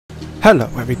Hello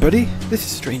everybody, this is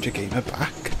Stranger Gamer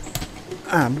back,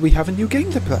 and we have a new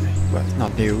game to play. Well, it's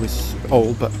not new, it's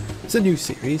old, but it's a new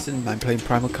series, and I'm playing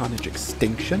Primal Carnage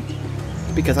Extinction,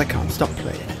 because I can't stop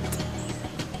playing it.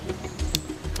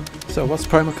 So what's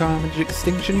Primal Carnage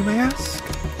Extinction, you may ask?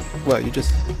 Well, you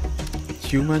just...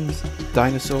 humans,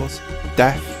 dinosaurs,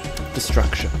 death,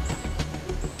 destruction.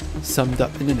 Summed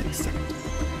up in an instant.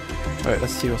 Alright,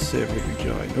 let's see what server we can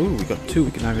join. Ooh, we got two, we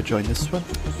can either join this one.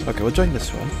 Okay, we'll join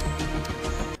this one.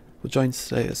 We'll join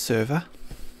Slayer's server.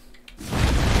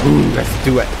 Ooh, let's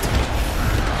do it!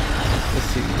 Let's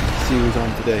see who's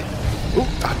on today. Ooh,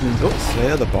 admin, oh,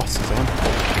 Slayer, the boss is on.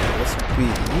 Okay, let's be...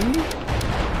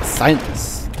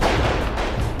 scientists. Okay,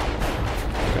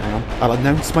 hang on. I'll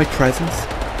announce my presence.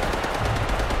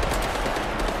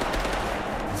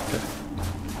 Okay.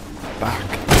 Back.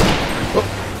 Oh!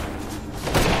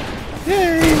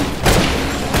 Yay!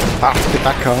 Ah, get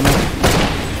that carno.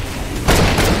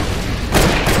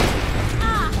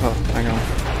 Oh, hang on.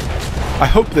 I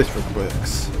hope this one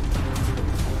works.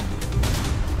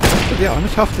 But yeah, how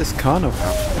much health does carno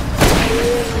have?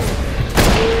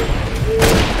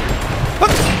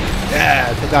 Oh!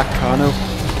 Yeah, take that carno.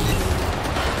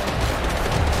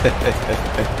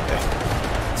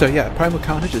 So yeah, Primal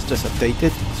Carnage is just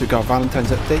updated. So we got a Valentine's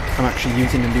update. I'm actually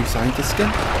using a new scientist skin.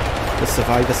 The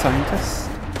Survivor Scientist.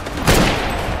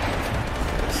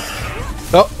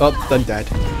 Oh, I'm dead.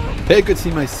 Hey, you could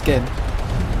see my skin.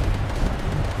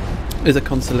 Is a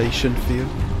consolation for you.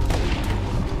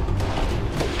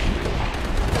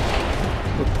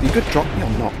 Look, you could drop me or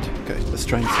not. Okay, let's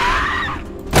try and see.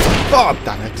 Oh,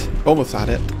 damn it. Almost had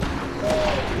it.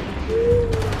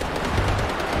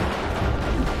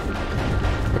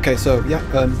 Okay, so yeah,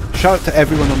 shout out to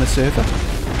everyone on the server.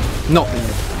 Not that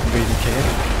you really care.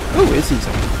 Oh, Izzy's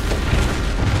on.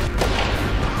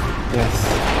 Yes.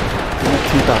 You're not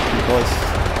too bad, you boys.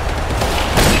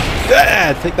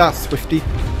 Yeah, take that, Swifty.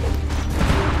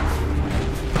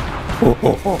 Oh,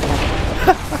 oh, oh,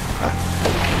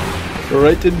 oh.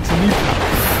 Right into me.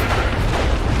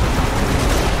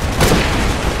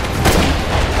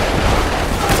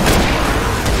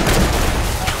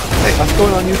 Hey, that's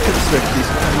going on YouTube, Swifties.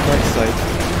 On the right side.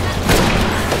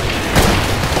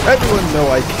 Everyone know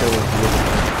I killed you.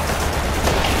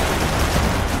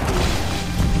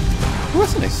 Oh,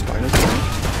 that's a nice spinal tap.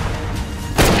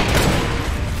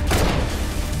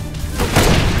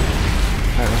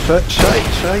 Should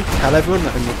I tell everyone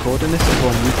that I'm recording this and go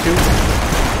on YouTube?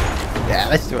 Yeah,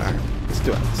 let's do it. Let's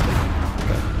do it.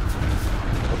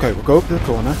 Okay, we'll go up to the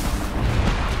corner.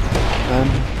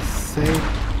 Say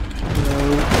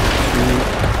hello to you.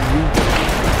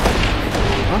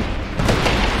 Huh?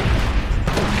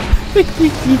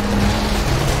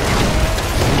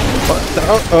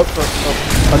 Oh,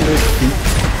 under his feet.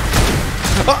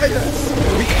 Oh yes!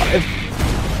 We got him!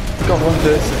 We got one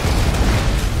person.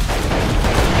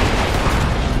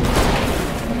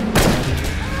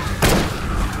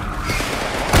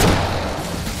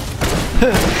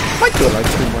 Might do a live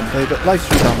stream one day, but live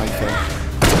streams are my thing.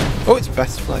 Oh, it's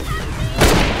best flight.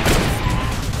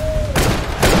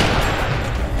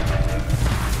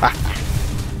 Ah.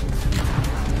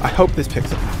 I hope this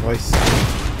picks up my voice.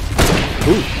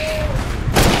 Ooh.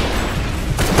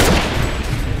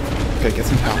 Okay, get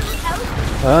some health.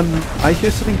 I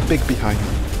hear something big behind me.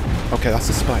 Okay, that's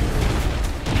a spine.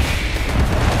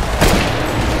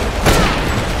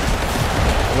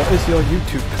 What is your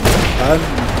YouTube? Oh.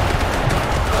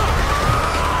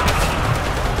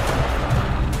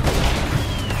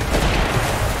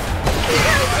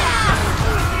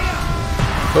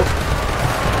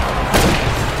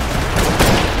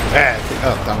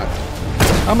 Oh, damn it.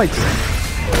 How am I doing?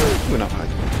 We're not high.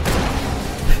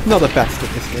 Not the best at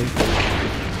this game.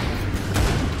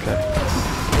 Okay.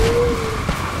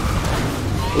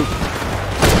 Ooh.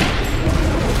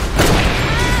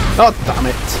 Oh, damn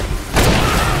it.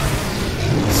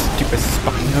 Stupid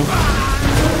Spino.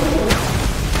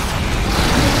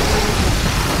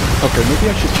 Okay, maybe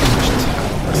I should change tags.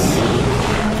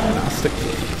 No, I'll stick to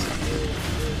these.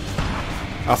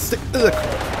 I'll stick to the...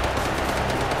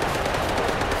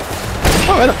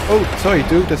 Oh, hello. Oh, sorry,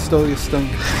 dude, I stole your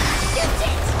stunk.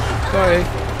 Sorry.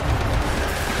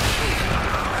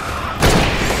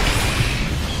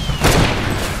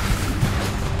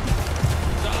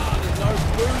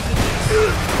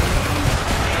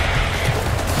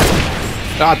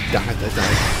 Ah, damn it, I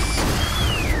died.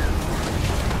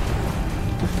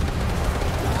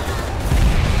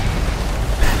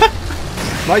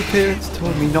 My parents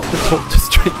told me not to talk to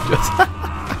strangers.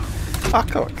 Ah,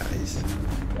 come on, guys.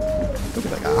 Don't be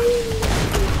like that.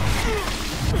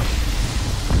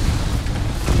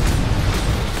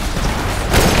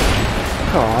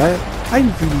 Oh, I'm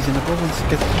reasonable once it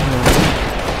gets to know.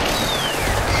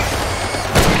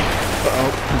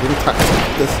 Uh-oh, I'm getting attacked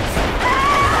like this.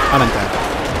 And I'm dead.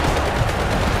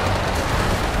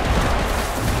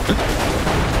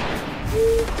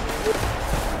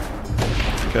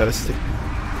 Okay, let's see.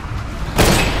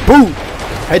 Boom!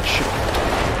 Headshot.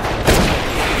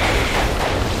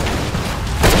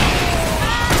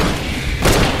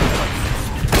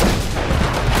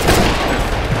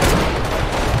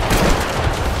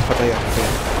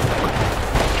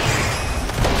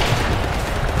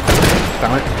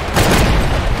 Damn it.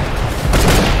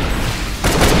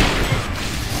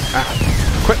 Ah,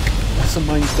 quick! Some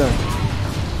mines down.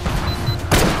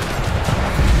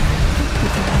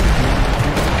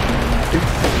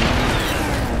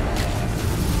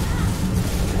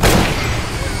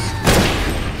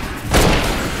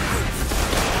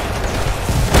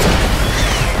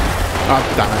 Oh,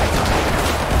 damn it.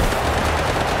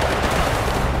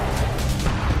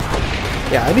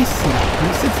 Yeah, at least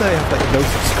since I have like no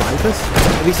subscribers,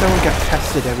 at least I won't get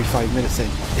tested every 5 minutes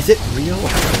saying, is it real?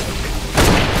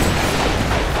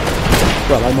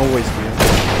 Well, I'm always real.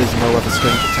 There's no other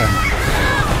string to turn.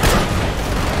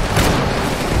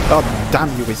 Oh, damn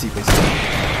you, Wizzy Wizzy.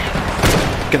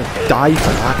 You're gonna die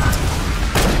for that.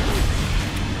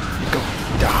 You're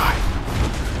gonna die.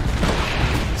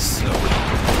 Slowly.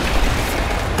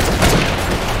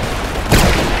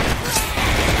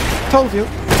 Told you.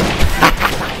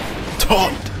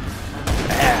 Taunt!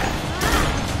 Yeah.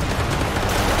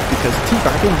 Because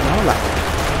teabagging is not allowed.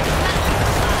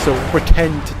 So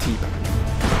pretend to teabag.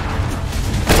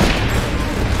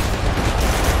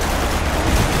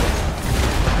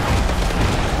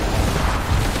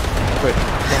 Wait,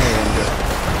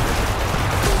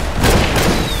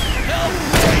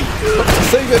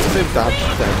 save it, save that.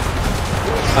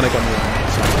 And I got me on,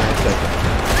 so I'm dead.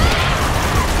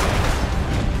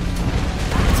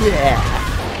 Yeah!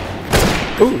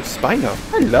 Ooh, Spino.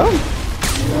 Hello.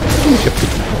 Who's your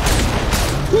pretty boy?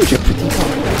 Who's your pretty boy?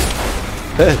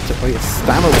 Oh, your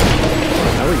stamina.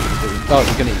 How are you doing? Oh,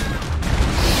 you're gonna eat me.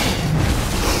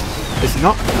 It's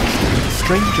not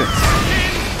strangers.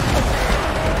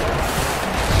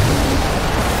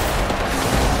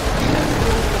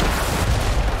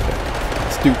 Okay,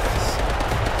 let's do this.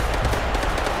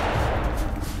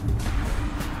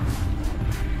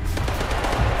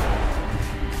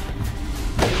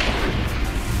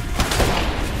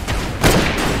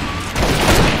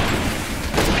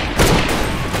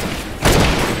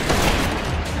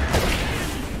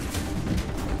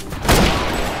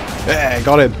 Yeah,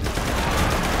 got him.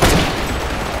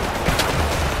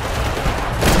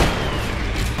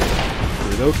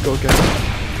 Reload, go again.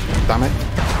 Damn it.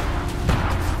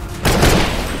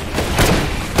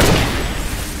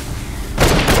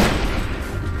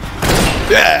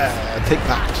 Yeah, take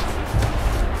that.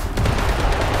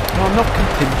 No, not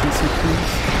contingency,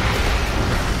 please.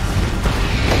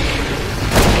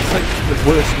 That's like the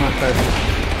worst map ever.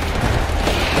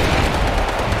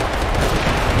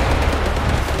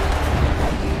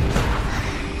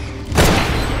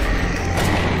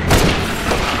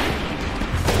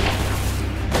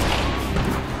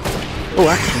 Oh,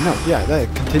 actually, no. Yeah, they're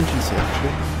contingency,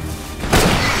 actually.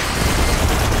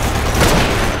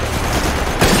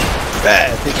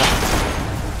 There, take that.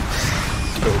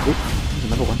 Oh, there's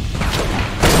another one.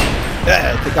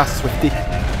 There, take that, Swifty.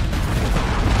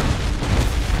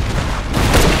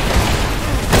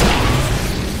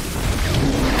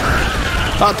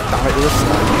 Oh, damn it, you're a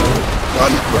sniper.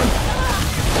 Run, run.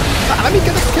 Ah, let me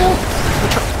get a kill.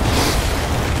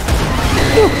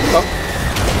 Oh.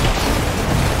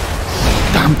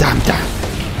 Damn.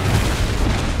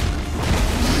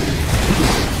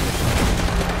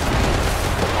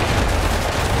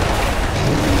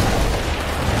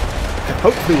 Okay,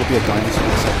 hopefully we'll be a dinosaur in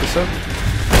this episode.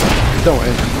 Don't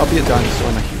worry, I'll be a dinosaur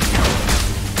in a human.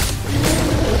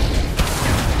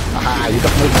 Ah, you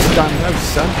got no stamina,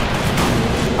 son.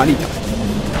 I need that.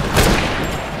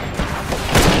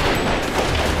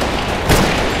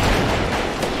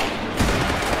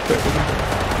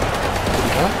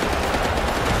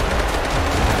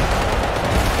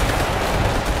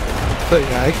 So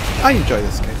yeah, I enjoy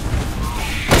this game.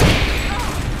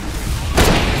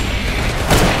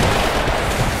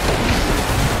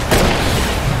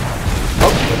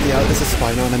 Oh, yeah, this is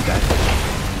Spino and I'm dead.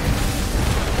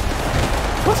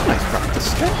 What's a nice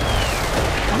practice skin?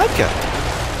 I like it.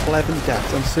 11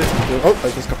 deaths, I'm certain. Oh,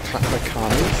 I just got attacked by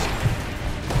carnos.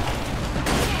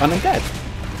 And I'm dead.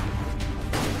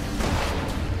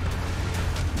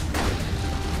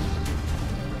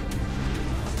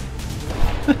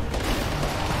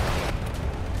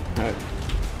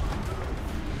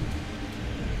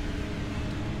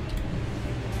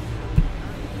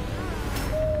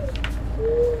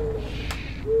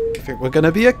 think we're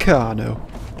gonna be a carno.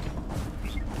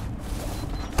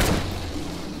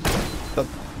 But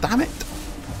damn it!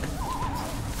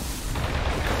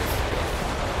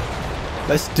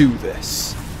 Let's do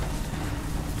this.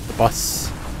 The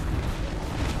bus.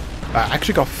 I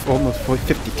actually got almost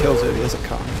 50 kills earlier as a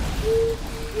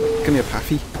carno. Give me a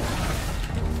pathy.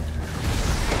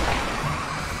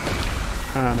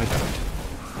 And I died.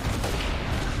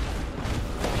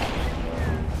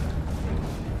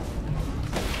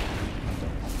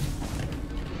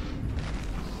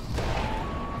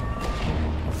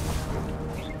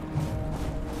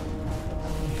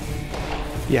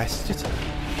 Yes, just...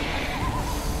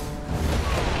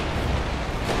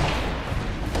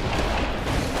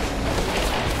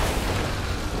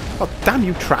 Oh, damn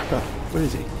you, Trapper. Where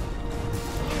is he?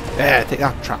 Yeah, take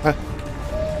that, Trapper.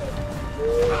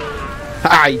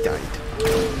 Ah, he died.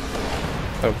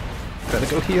 Oh, better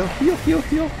go heal. Heal, heal,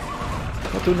 heal.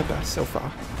 Not doing the best so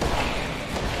far.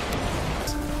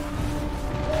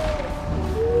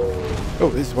 Oh,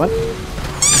 there's one.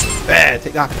 There,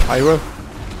 take that, pyro.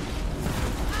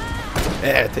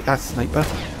 There, take that, sniper.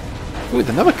 Oh, with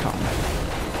another car.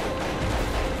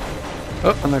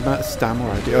 Oh, and I'm out of stamina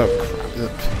already. Oh, crap.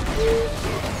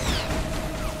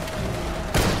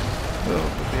 Oh,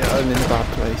 yeah, I'm in a bad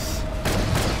place.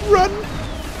 Run!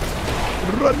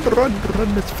 Run, run,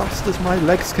 run as fast as my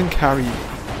legs can carry you.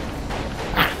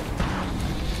 Ah.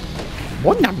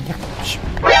 One yum yum.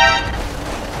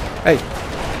 Hey.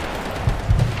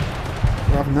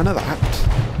 We'll have none of that.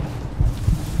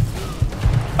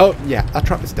 Oh, yeah, that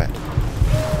trap is dead.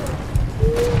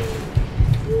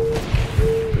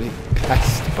 Bloody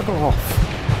pest. Bugger off.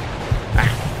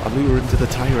 Ah, I'll lure into the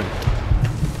Tyrant.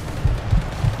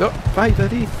 Oh, bye,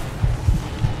 buddy.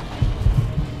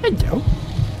 Hello.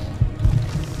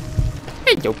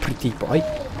 Hello, pretty boy.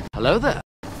 Hello there.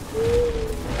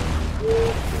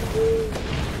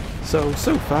 So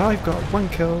far I've got 1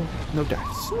 kill, no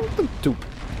deaths.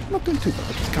 Not doing too bad,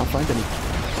 I just can't find any.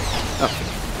 Oh.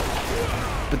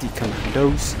 Bloody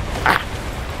commandos. Ah!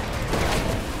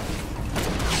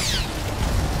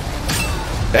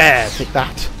 There, take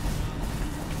that.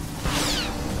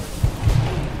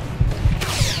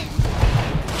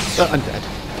 Oh, I'm dead.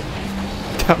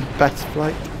 Damn best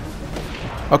flight.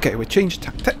 Okay, we changed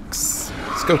tactics.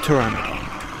 Let's go Tyrant.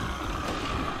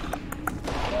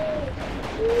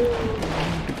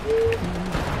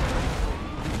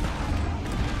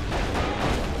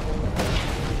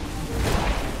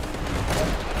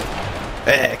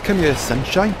 Come here,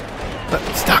 sunshine.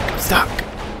 I'm stuck, I'm stuck.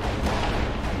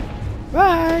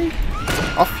 Bye.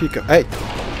 Off you go. Hey.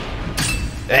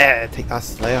 There, take that,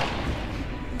 Slayer.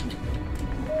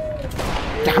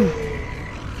 Damn.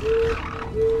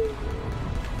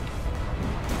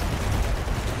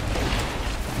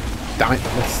 Damn it,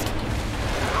 I missed.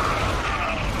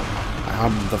 I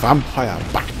am the vampire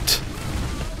bat.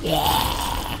 Yeah.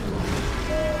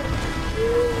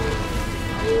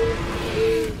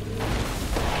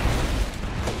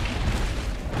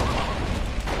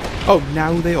 Oh,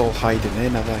 now they all hide in there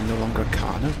now that I'm no longer a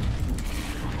carno.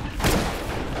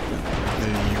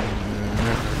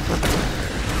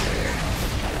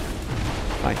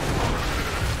 Right.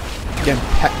 Getting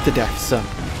pecked to death, son.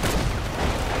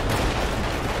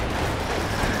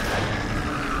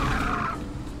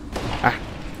 Ah,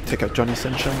 take out Johnny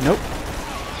Sunshine. Nope.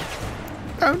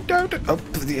 Don't. Oh,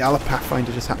 the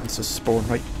pathfinder just happens to spawn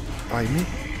right by me.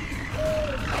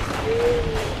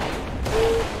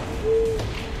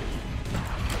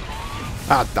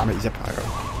 Ah, damn it, he's a pyro.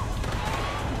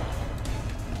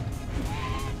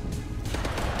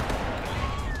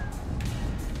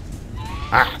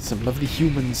 Ah, some lovely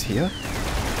humans here.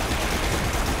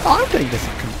 Oh, I'm a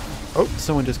second. Oh,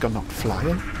 someone just got knocked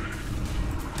flying.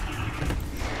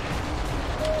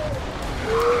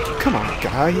 Come on,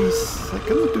 guys. Like,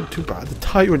 I'm not doing too bad. The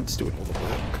Tyrant's doing all the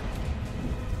work.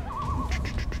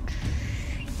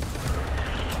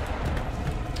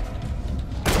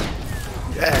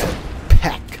 Yeah.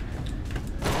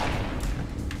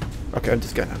 Okay, I'm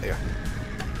just getting out of here.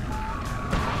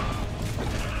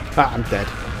 Ah, I'm dead.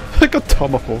 I got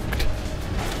tomahawked.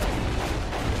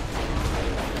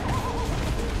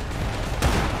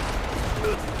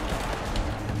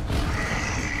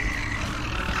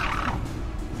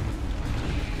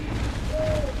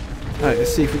 Alright,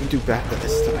 let's see if we can do better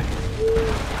this time.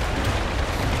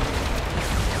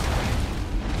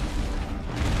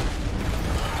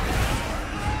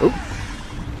 Oh!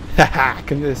 Haha,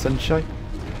 come here, sunshine.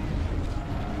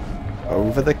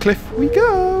 Over the cliff we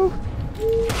go!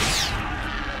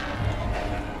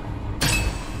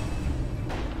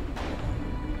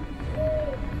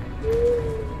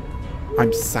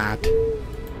 I'm sad.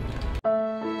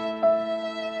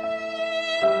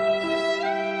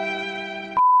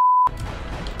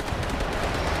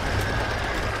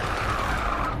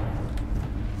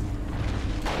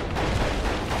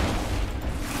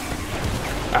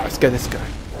 Ah, let's get this guy.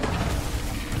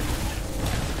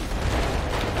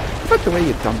 I like the way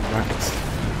you dumb rats.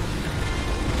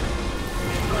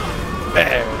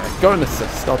 There, got an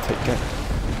assist, I'll take it.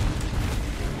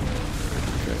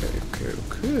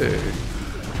 Okay.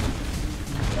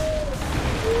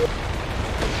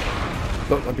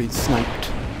 Look, I've been sniped.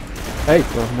 Hey,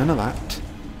 well, none of that.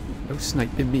 No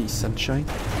sniping me, sunshine.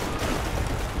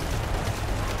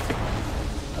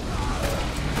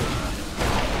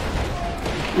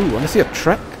 Ooh, wanna see a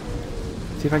trick?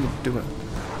 See if I can do it.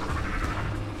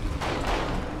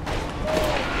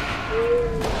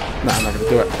 Nah, I'm not gonna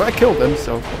do it. But I killed them,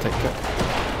 so I'll take it.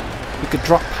 You could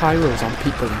drop pyros on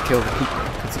people and kill the people,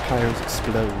 because the pyros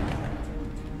explode.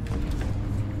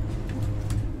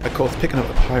 Of course, picking up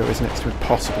the pyro is next to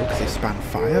impossible because they span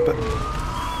fire, but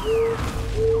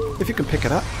if you can pick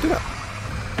it up, do it.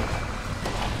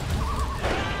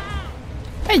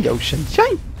 Hey, yo,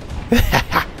 sunshine!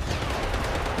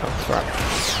 Oh, crap.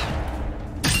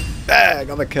 There, I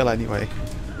got the kill anyway.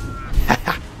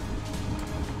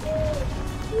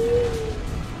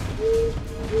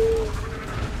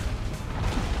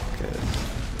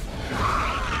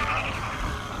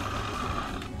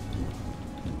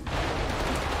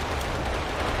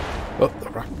 Oh, the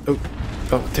rat.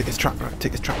 Oh, take his trap right.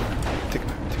 Take his trap right. Take him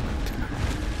out.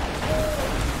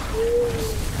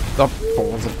 The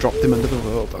balls have dropped him under the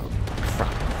world. Oh,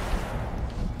 crap.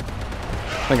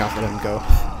 I think I'll have to let him go.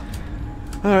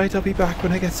 Alright, I'll be back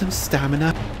when I get some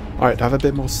stamina. Alright, I have a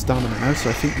bit more stamina now, so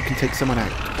I think we can take someone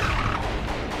out.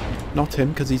 Not him,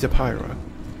 because he's a pyro.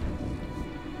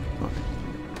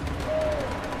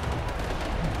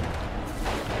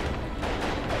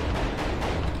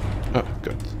 Oh,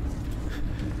 good.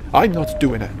 I'm not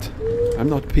doing it. I'm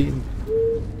not being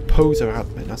poser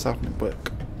admin. That's admin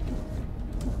work.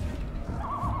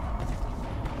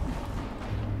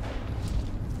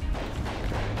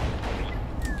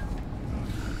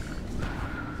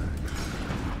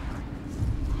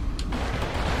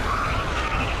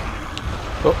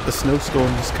 Oh, the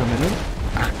snowstorm is coming in.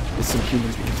 Ah, there's some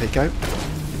humans we can take out.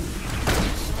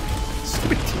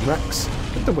 Stupid T-Rex.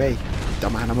 Get the way,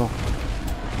 dumb animal.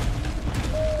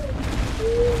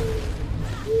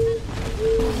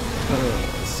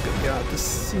 Oh, this is going to be hard to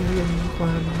see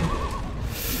anyone.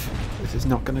 This is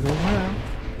not going to go well.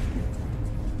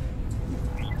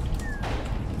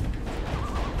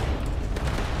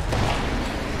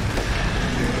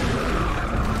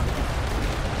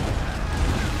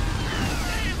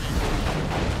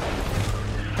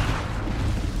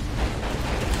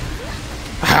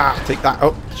 Ah, take that.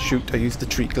 Oh, shoot, I used the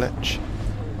tree glitch.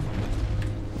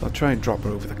 I'll try and drop her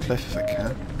over the cliff if I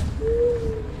can.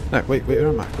 No, wait, where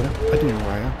am I? I don't know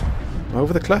where I am. Am I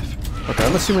over the cliff? Okay,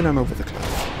 I'm assuming I'm over the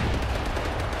cliff.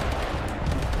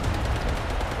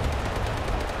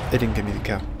 They didn't give me the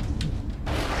kill.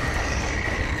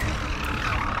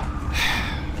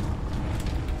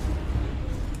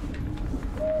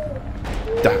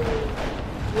 Damn.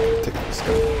 Take this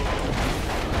guy.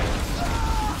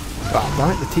 Oh,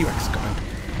 right, the T-Rex got him.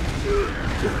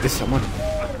 Oh, there's someone.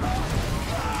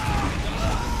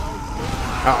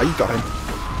 Ah, you got him.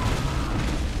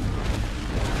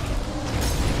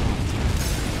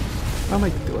 How am I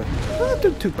doing? Not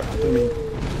doing too bad. I mean,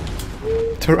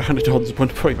 Pteranodon's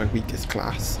probably my weakest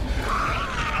class.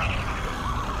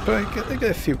 But I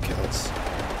get a few kills.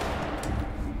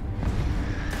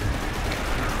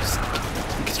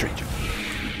 Sneaky stranger.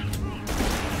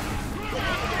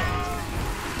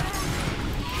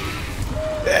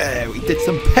 There, we did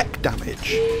some peck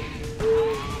damage.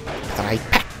 I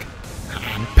peck.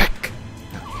 And peck.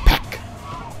 And peck.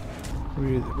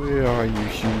 Where are you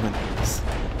humans?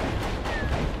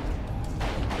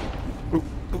 Ooh,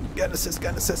 get an assist,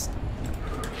 get an assist.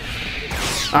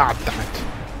 Ah, damn it.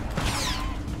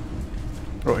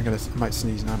 Oh, I might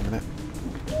sneeze now in a minute.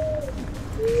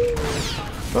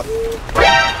 Oh.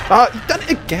 Ah, you've done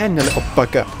it again, you little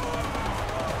bugger.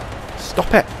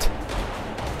 Stop it.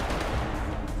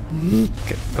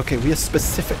 Okay, we are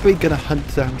specifically going to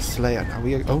hunt down Slayer now.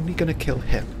 We are only going to kill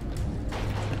him.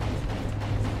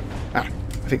 Ah,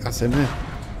 I think that's him there.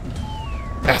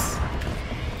 Yes.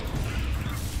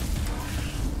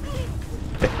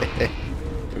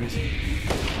 Where is he?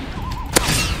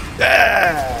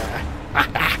 There!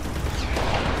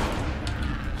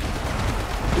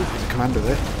 Ooh, there's a commando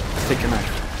there. Let's take him out.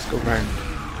 Let's go round.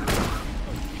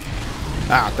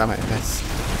 Ah, damn it, I missed.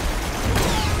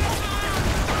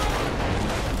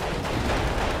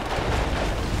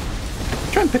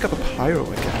 Try and pick up a pyro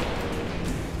again.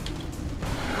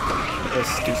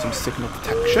 Let's do some signal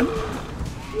detection.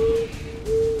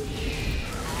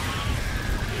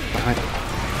 Behind.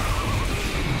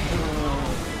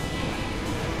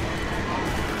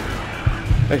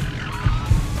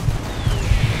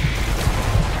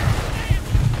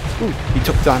 Ooh, he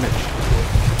took damage.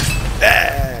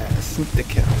 Sneak the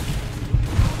kill.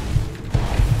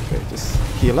 Okay, just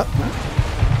heal up, man.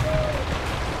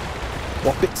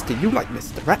 What bits do you like,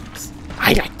 Mr. Rex?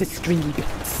 I like the stringy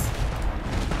bits.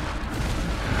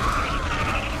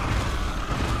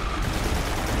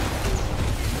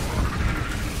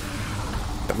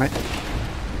 Damn it.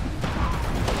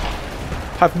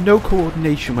 Have no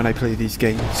coordination when I play these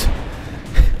games.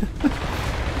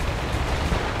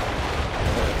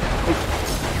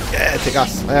 Yeah, take that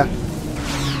Slayer.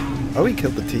 Oh, he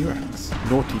killed the T-Rex.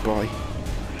 Naughty boy.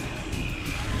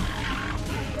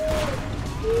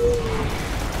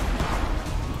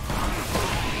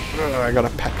 Oh, I got a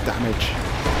peck damage.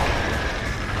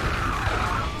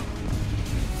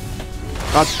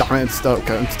 God damn it, I'm stuck.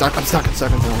 I'm stuck.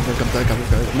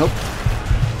 Nope.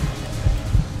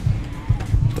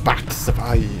 The bat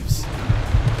survives.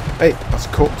 Hey, that's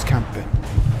corpse camping.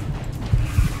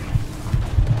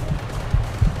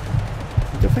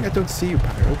 I don't see you,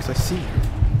 Pyro, because I see you.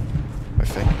 I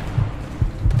think.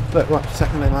 Look, what?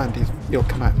 Second I land, he'll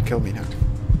come out and kill me now.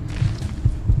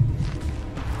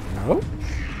 No?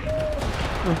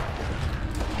 Oh.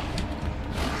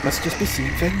 Must just be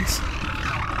seeing things.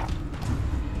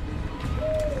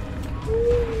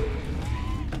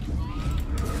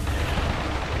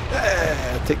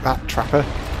 Take that, Trapper.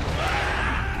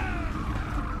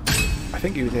 I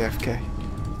think he was AFK.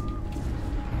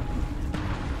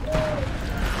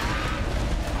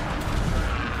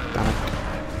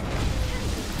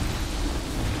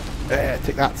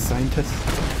 Take that, Scientist.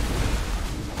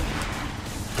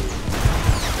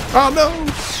 Oh no!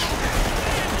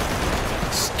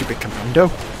 Stupid commando.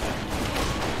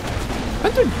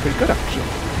 I'm doing pretty good actually.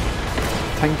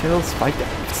 10 kills, 5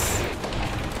 deaths.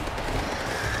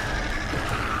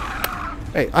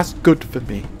 Hey, that's good for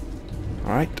me.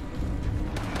 Alright.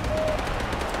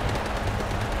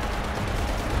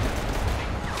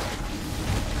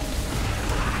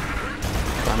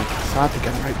 Damn it, it's hard to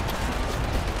get right.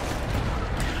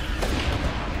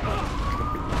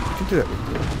 Do it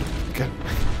again.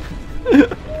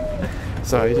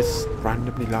 Sorry, I just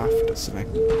randomly laughed at something.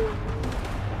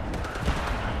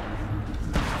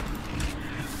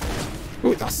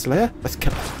 Ooh, that's Slayer. Let's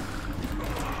kill him.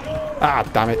 Ah,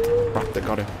 damn it. Raptor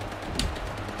got him.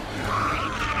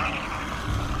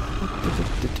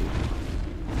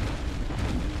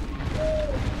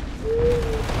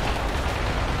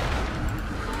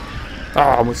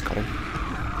 Ah, almost got him.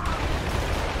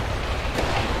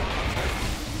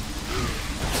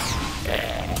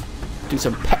 Do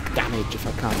some peck damage if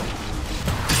I can.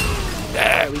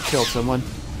 There, we killed someone.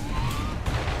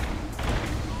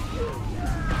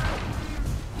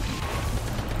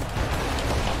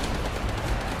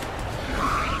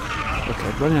 Okay,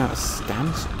 I'm running out of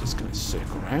stamina, so I'm just going to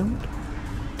circle around.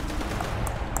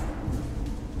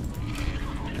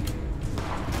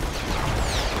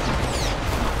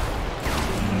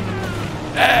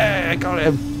 Hey, I got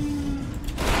him!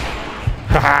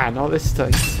 Haha, not this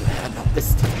time. Not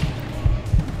this time.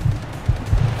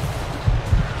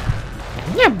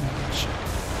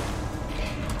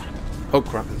 Oh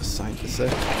crap, there's a Scientist there.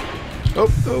 Oh,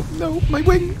 oh no, my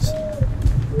wings!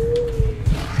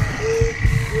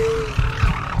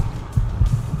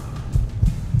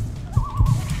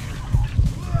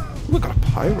 Ooh, I got a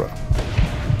pyro.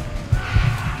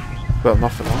 Well,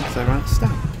 not for long, because I ran out of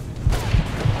stamina.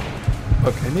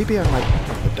 Okay, maybe I might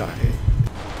rather die.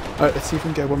 Alright, let's see if we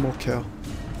can get one more kill.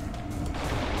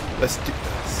 Let's do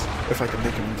this, if I can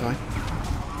make him in time.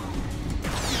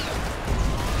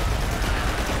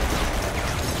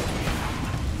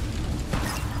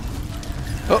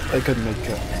 Oh, I couldn't make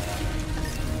it.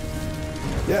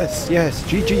 Yes, yes,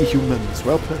 GG humans,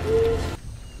 well played.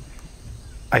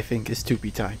 I think it's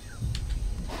 2B time.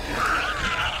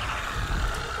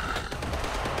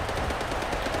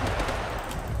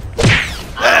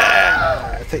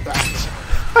 Take that.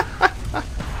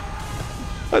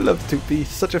 I love 2B,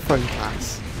 such a fun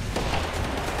class.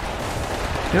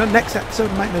 You know, next episode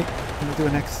I might make, when I do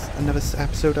another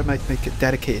episode, I might make it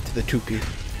dedicated to the 2B.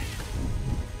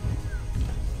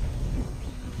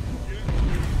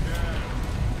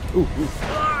 Ooh, ooh.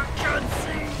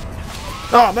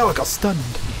 Oh no, I got stunned.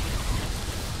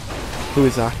 Who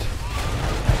is that?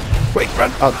 Wait,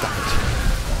 run! Oh, damn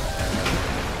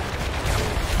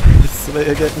it.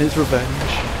 Slayer getting his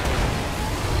revenge.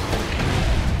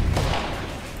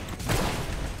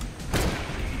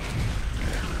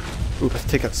 Ooh, let's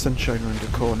take that sunshine around the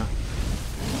corner.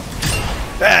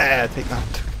 There, take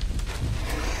that.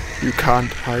 You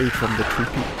can't hide from the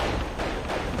troopy.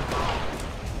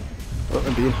 Oh,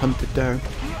 I'm being hunted down.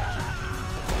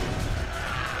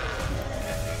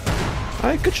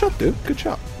 Alright, good shot, dude. Good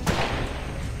shot.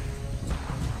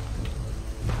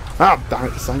 Ah, damn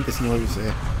it. The scientist knows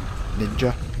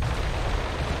ninja.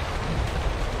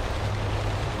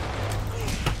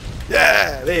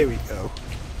 Yeah, there we go.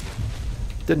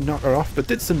 Didn't knock her off, but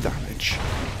did some damage.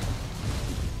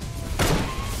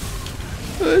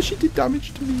 She did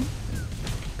damage to me.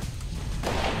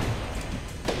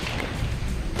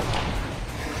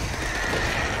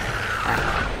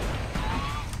 Ah.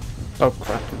 Oh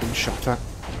crap, I've been shot at.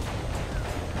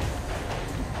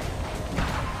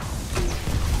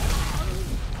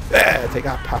 There, take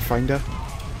that, Pathfinder.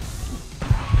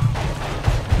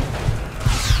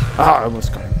 Ah, I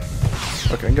almost got him.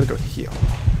 Okay, I'm gonna go heal.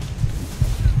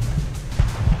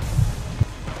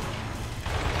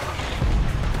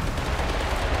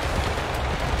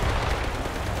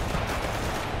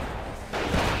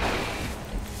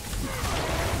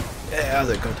 Yeah, that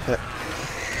was a good hit.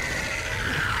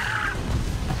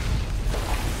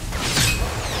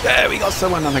 There, we got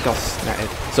someone and I got netted.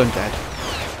 So I'm dead.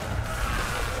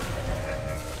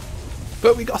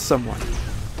 But we got someone.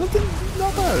 Nothing,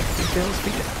 not bad. Girls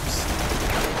beat ups.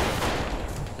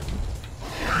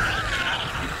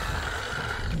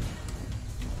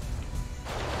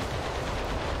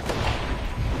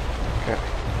 Okay.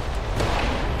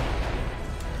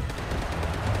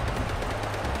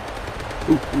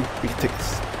 Ooh, we can take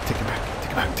this. Take him out.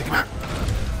 Take him out. Take him out.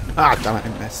 Ah, damn it, I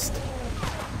missed.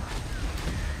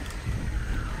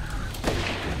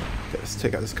 Okay, let's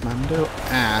take out this commando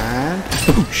and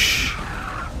boosh.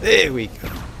 There we go.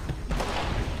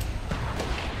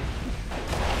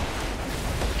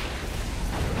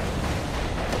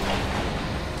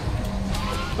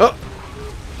 Oh,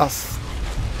 that's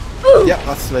yeah,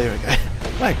 that's Slayer again.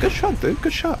 Right, good shot, dude.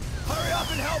 Good shot. Hurry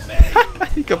up and help me!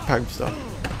 He got pounced on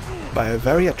by a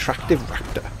very attractive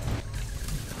raptor.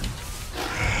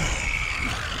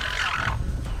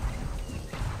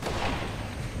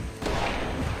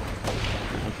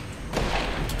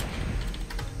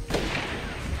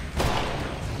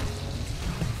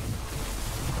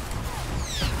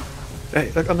 Hey,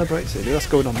 look on the bright side, that's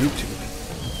going on YouTube.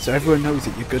 So everyone knows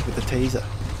that you're good with the taser.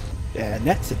 Yeah,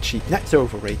 nets are cheap, nets are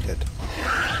overrated.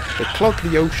 They clog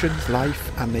the ocean's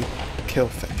life and they kill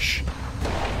fish.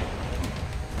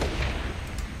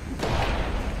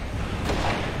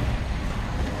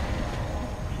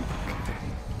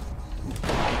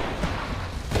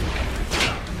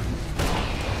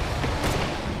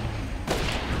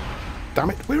 Damn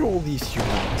it, where are all these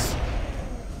humans?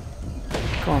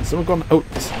 Come on, someone gone. Oh,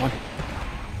 this one.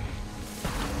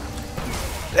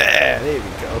 There we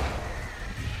go.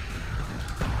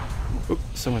 Oh,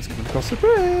 someone's coming across the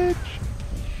bridge.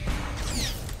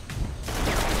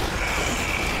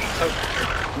 Oh,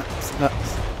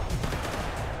 nuts.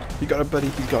 You got a buddy,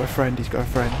 he's got a friend, he's got a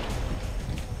friend.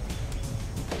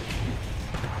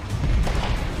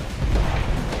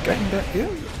 Getting that, yeah,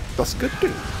 that's good,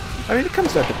 dude. I mean, it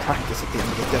comes down to practice at the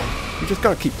end of the day. You just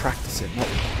gotta keep practicing.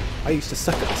 I used to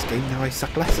suck at this game, now I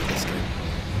suck less at this game.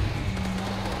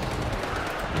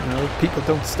 You know, people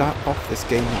don't start off this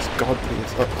game as godly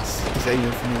as us. He's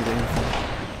aiming for me, he's aiming for me.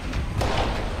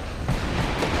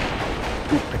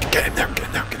 Ooh, I can get him now, get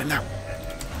him now, get him now.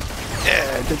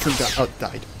 Yeah, did some damage. Oh,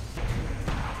 died.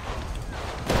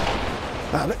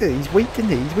 Ah, look at it, he's waiting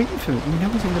there, he's waiting for me. He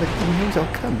knows he knows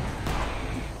I'll come.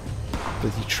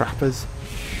 Bloody trappers.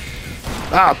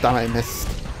 Ah, damn it, I missed.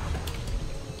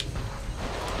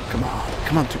 Come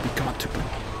on, Tupi, come on, Tupi. Come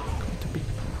on, Tupi.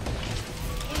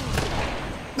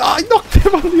 No, I knocked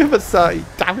him on the other side,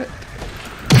 damn it.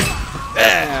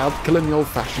 Yeah, I'll kill him the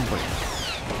old-fashioned way.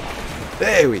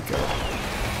 There we go.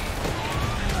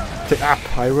 Take that,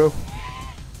 pyro.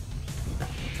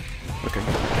 Okay,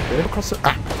 going across the...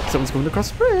 Ah, someone's going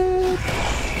across the bridge.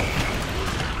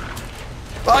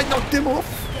 Oh, I knocked him off.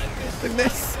 Like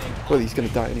this. Well, he's going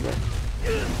to die anyway.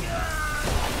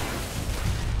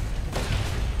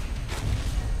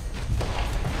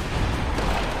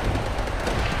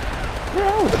 Where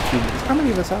are all the humans? How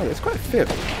many of us are there? It's quite a few.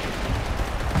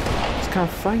 Just can't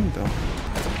find them.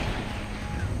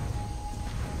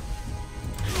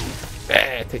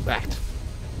 There, take that.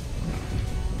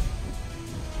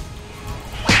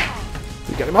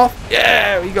 We got him off?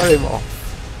 Yeah, we got him off.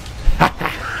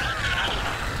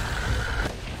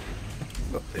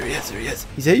 Oh, there he is, there he is.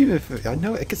 He's aiming for me. I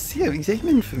know it, I can see him. He's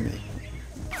aiming for me.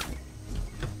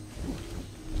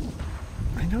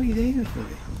 I know he's aiming for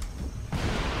me.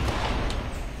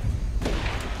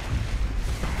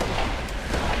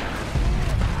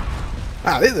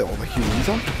 Ah, there's all the humans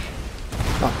on.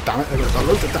 Oh, damn it, I got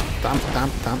loads of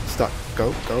damn. Stop.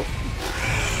 Go.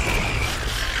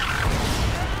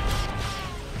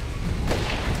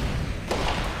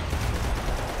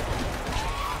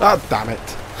 Ah, damn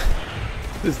it.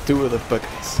 There's two of the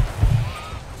buggers.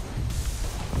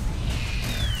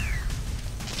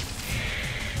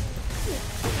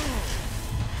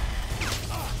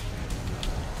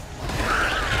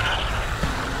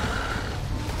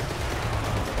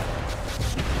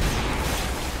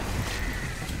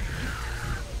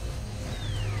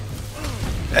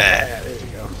 There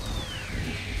we go.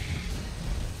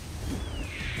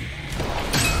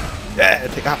 Yeah,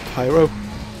 take that, pyro.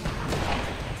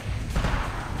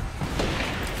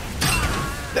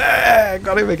 Yeah,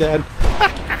 got him again.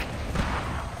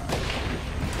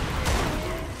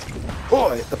 Oh,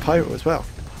 I hit the pyro as well.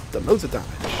 Done loads of damage.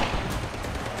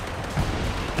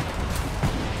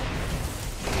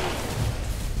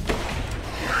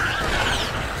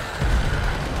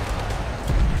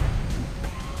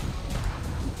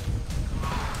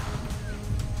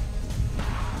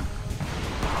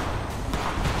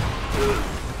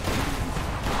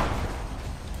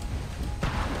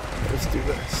 Let's do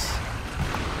this.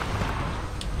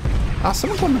 Ah,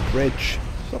 someone's on the bridge.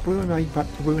 Stop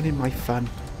ruining my fun.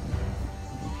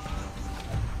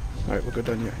 Alright, we'll go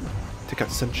down here. Take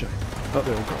out sunshine. Oh,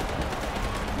 there we go.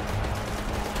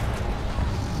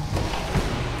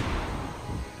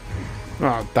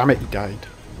 Oh, damn it, he died.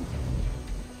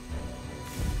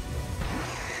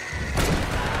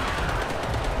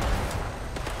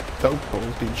 Oh,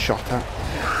 was being shot at.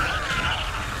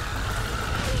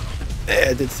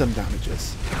 There, did some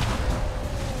damages.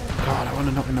 God, I want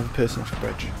to knock another person off the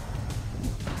bridge.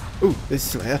 Ooh, this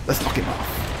Slayer. Let's knock him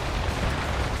off.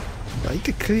 Well, he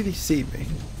could clearly see me.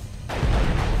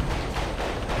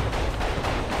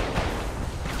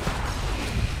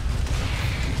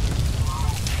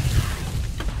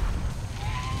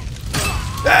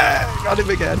 Ah, got him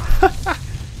again.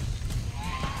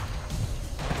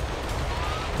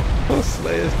 Oh,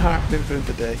 Slayer's not happening for him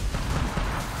today.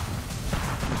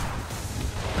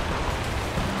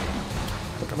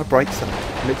 Look on the bright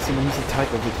side. Makes him use the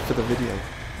title for the video. You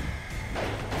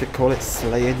could call it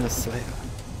Slaying the Slayer.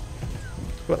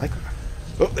 What, like?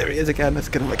 Oh, there he is again. Let's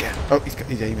get him again. Oh, he's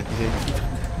aiming. He's aiming.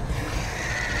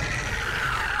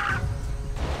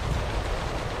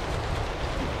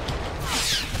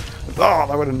 Oh,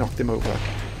 that would have knocked him over.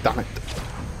 Damn it.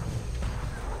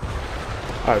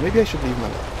 Alright, maybe I should leave him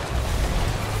alone.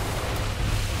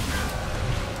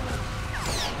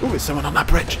 Oh, there's someone on that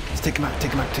bridge. Let's take him out,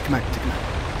 take him out, take him out, take him out.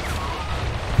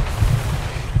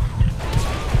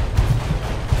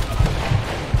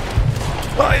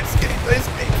 Oh, escape,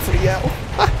 free out.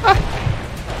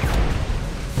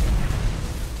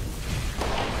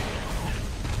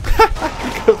 He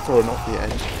could have thrown off the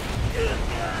edge.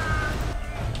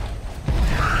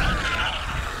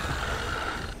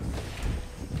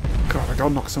 God, I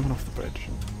gotta knock someone off the bridge.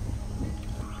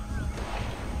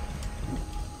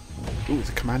 Ooh, it's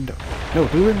a commando. No,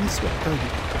 do him this way. Oh.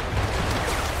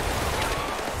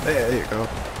 There you go.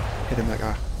 Hit him like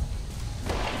that.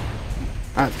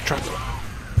 Ah, the trapper.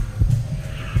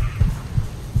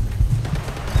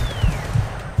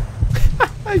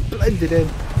 I blended in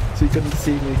so you couldn't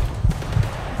see me.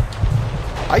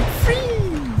 I'm free!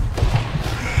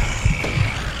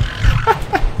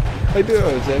 I knew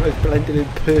I was there. I blended in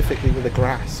perfectly with the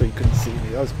grass so you couldn't see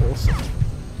me. That was awesome.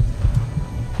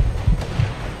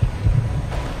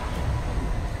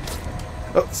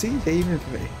 Oh, see, he's aiming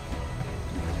for me.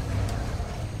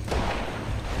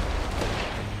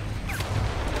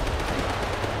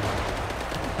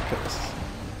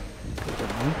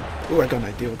 Oh, I got an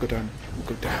idea. We'll go down. We'll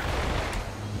go down.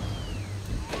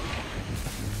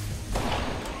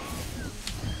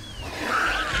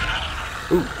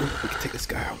 Ooh, we can take this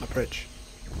guy out on the bridge.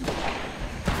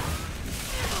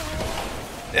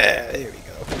 Yeah, there we go.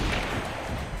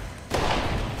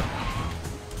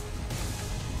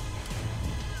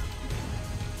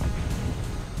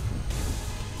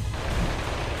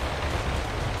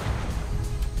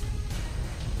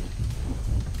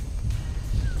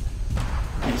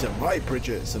 These are my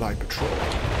bridges that I patrol.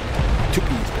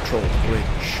 Tuppies patrol the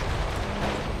bridge.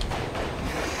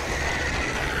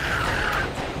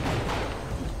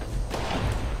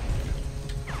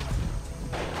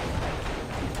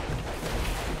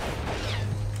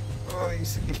 Oh,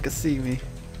 he can see me.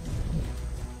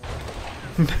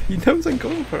 He knows I'm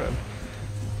going for him.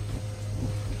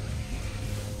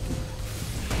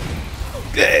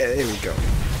 Yeah, there we go.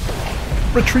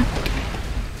 Retreat!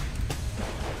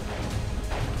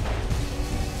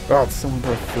 Oh, someone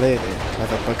got a flare there,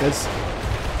 leather buggers.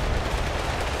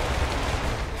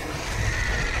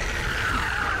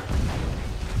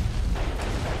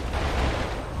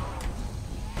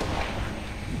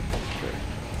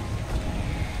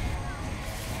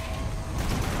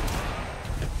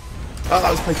 Oh, that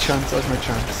was my chance. That was my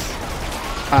chance.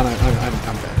 And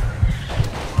I'm dead.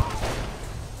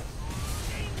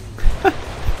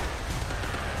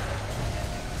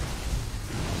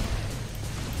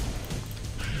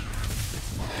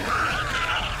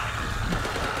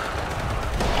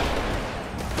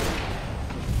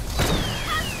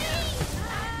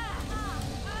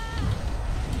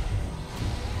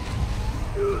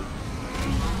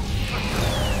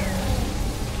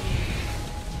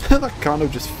 That carno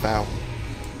just fell.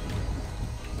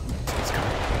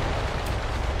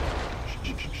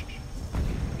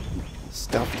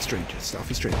 Stealthy stranger,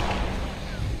 stealthy stranger.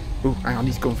 Ooh, hang on,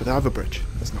 he's going for the other bridge.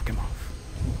 Let's knock him off.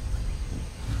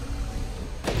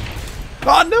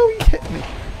 Oh no, he hit me!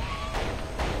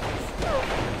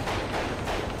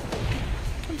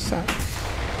 I'm sad.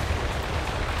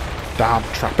 Damn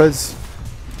trappers!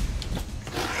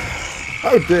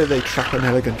 How dare they trap an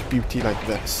elegant beauty like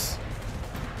this?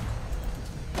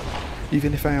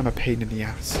 Even if I am a pain in the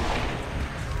ass.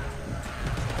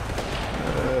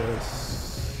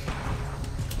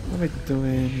 What am I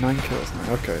doing? 9 kills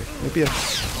now. Okay, maybe I'll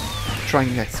try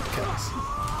and get some kills.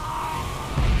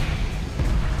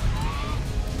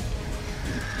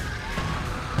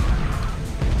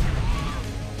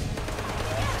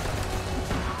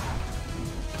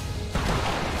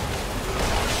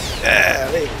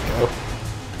 Yeah, there you go.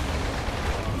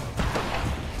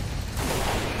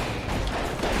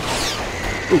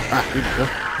 Ooh, here we go.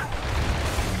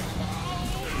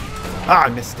 Ah, I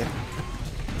missed him.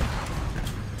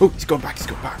 Oh, he's going back, he's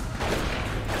going back.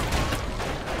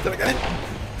 Did I get him?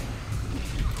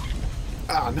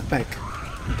 Ah, nutmeg.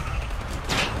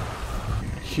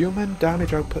 Human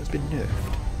damage output has been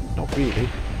nerfed. Not really.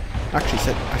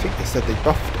 Actually, I think they said they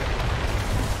buffed it.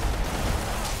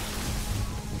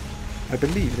 I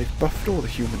believe they've buffed all the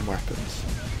human weapons.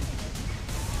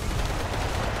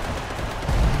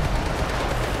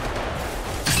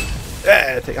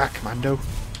 Yeah, take that, commando.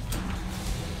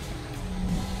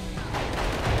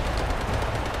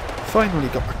 Finally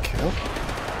got a kill.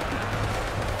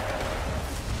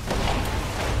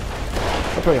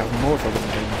 I'll probably have more if I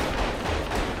wouldn't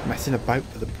be messing about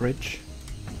with the bridge.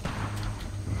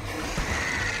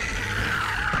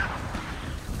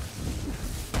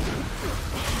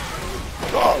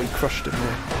 Oh, he crushed him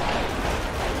there.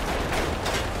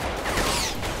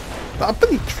 That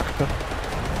bloody trapper.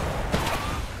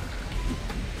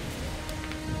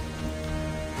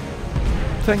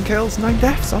 Ten kills, 9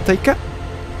 deaths, I'll take it.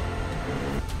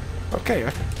 Okay,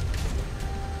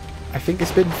 I think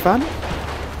it's been fun.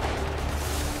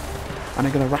 And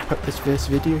I'm going to wrap up this first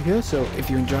video here, so if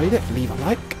you enjoyed it, leave a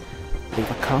like, leave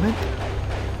a comment,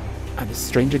 and it's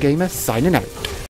Stranger Gamer signing out.